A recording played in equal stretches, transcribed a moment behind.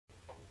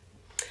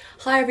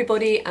Hi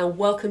everybody and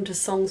welcome to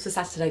Songs for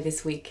Saturday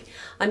this week.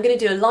 I'm going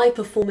to do a live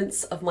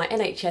performance of my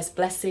NHS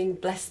Blessing,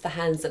 Bless the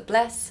Hands That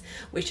Bless,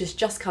 which has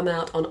just come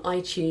out on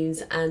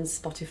iTunes and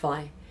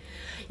Spotify.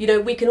 You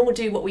know, we can all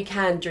do what we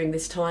can during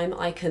this time.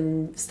 I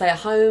can stay at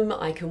home,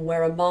 I can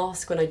wear a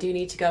mask when I do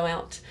need to go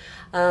out,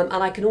 and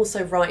I can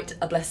also write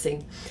a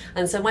blessing.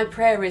 And so my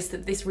prayer is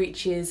that this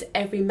reaches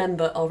every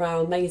member of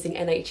our amazing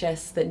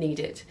NHS that need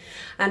it.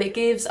 And it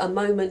gives a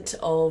moment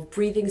of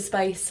breathing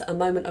space, a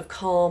moment of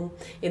calm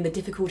in the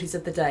difficulties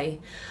of the day.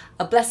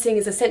 A blessing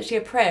is essentially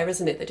a prayer,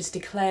 isn't it, that just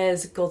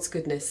declares God's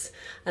goodness.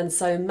 And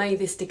so may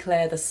this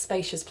declare the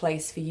spacious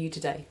place for you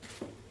today.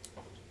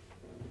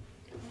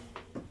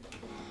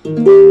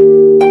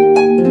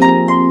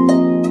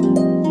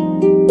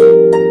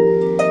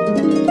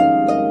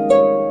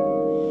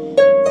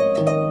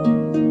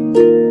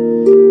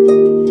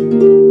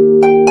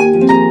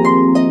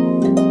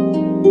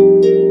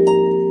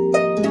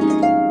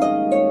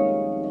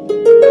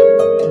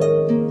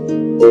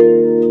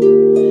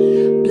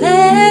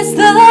 Bless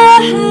the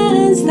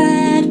hands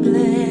that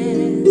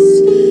bless.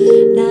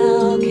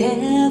 Now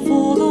care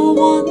for the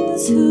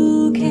ones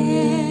who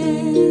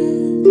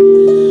can.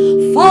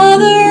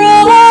 Father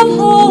of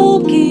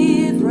hope,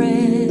 give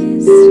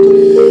rest.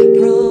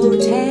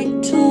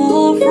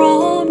 Protector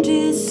from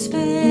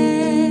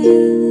despair.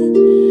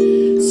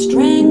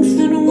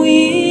 Strengthen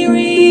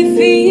weary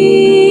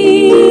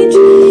feet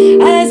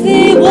as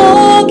they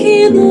walk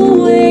in the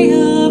way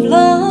of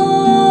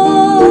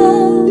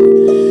love.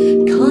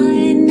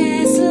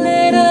 Kindness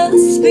let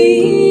us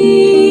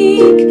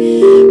speak,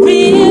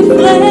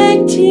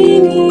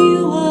 reflecting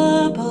you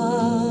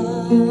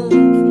above.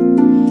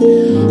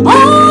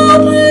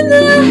 Open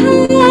the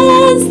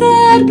hands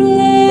that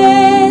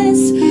bless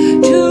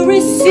to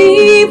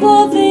receive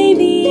what they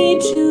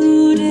need today.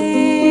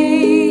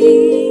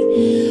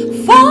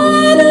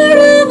 Father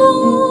of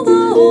all,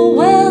 the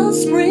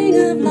wellspring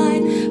of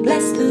light,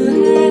 bless the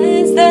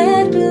hands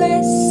that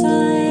bless,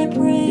 I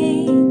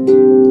pray.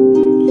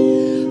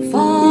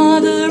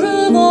 Father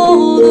of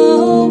all,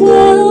 the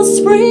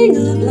wellspring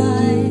of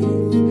life,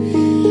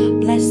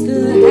 bless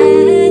the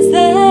hands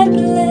that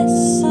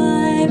bless,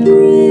 I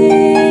pray.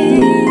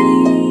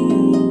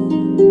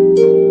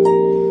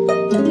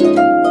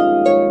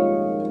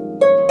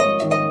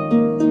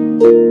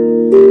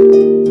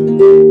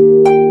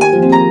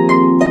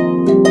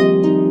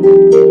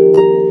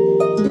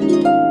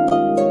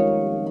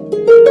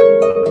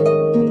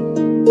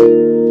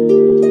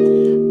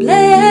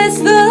 Bless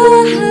the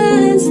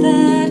hands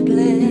that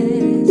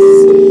bless.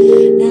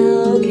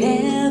 Now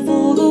care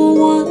for the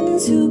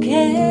ones who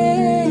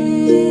care.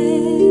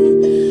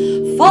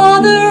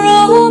 Father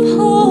of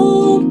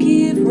hope,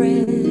 give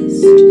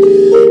rest.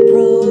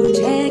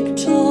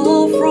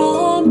 Protector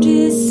from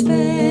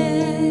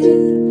despair.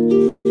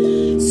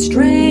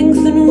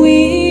 Strengthen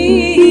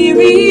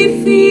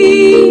weary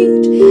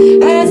feet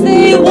as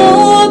they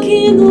walk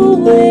in the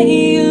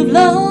way of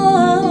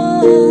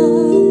love.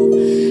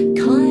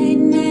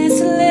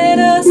 Kindness let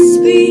us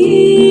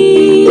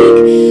speak,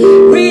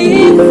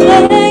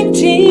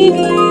 reflecting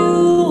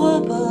you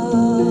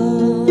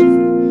above.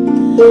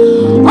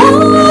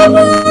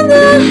 Open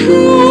the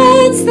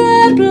hands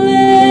that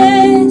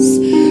bless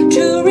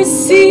to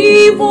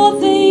receive what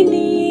they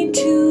need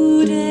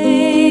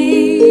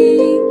today.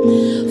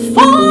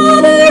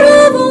 Father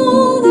of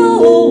all, the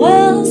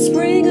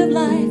wellspring of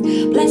life,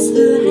 bless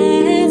the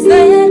hands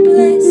that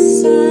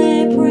bless,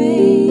 I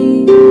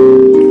pray.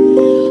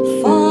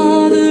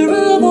 Father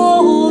of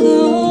all,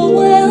 the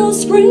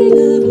wellspring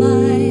of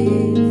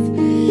life,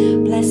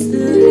 bless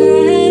the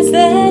hands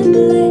that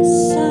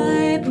bless,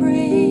 I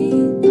pray.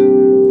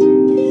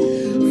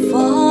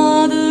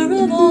 Father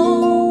of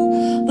all,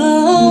 the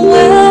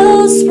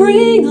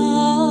wellspring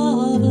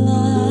of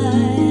life,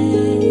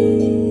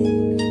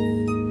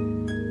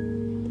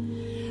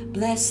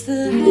 bless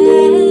the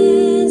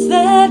hands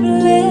that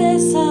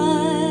bless,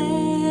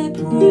 I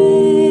pray.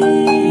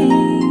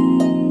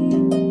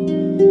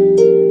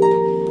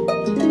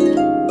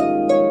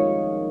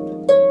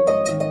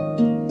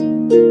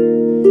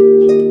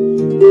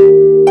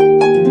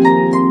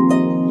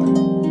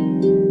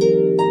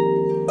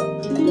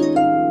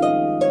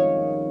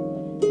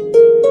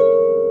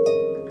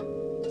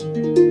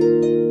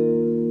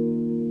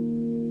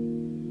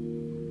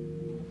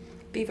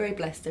 Be very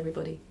blessed,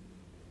 everybody.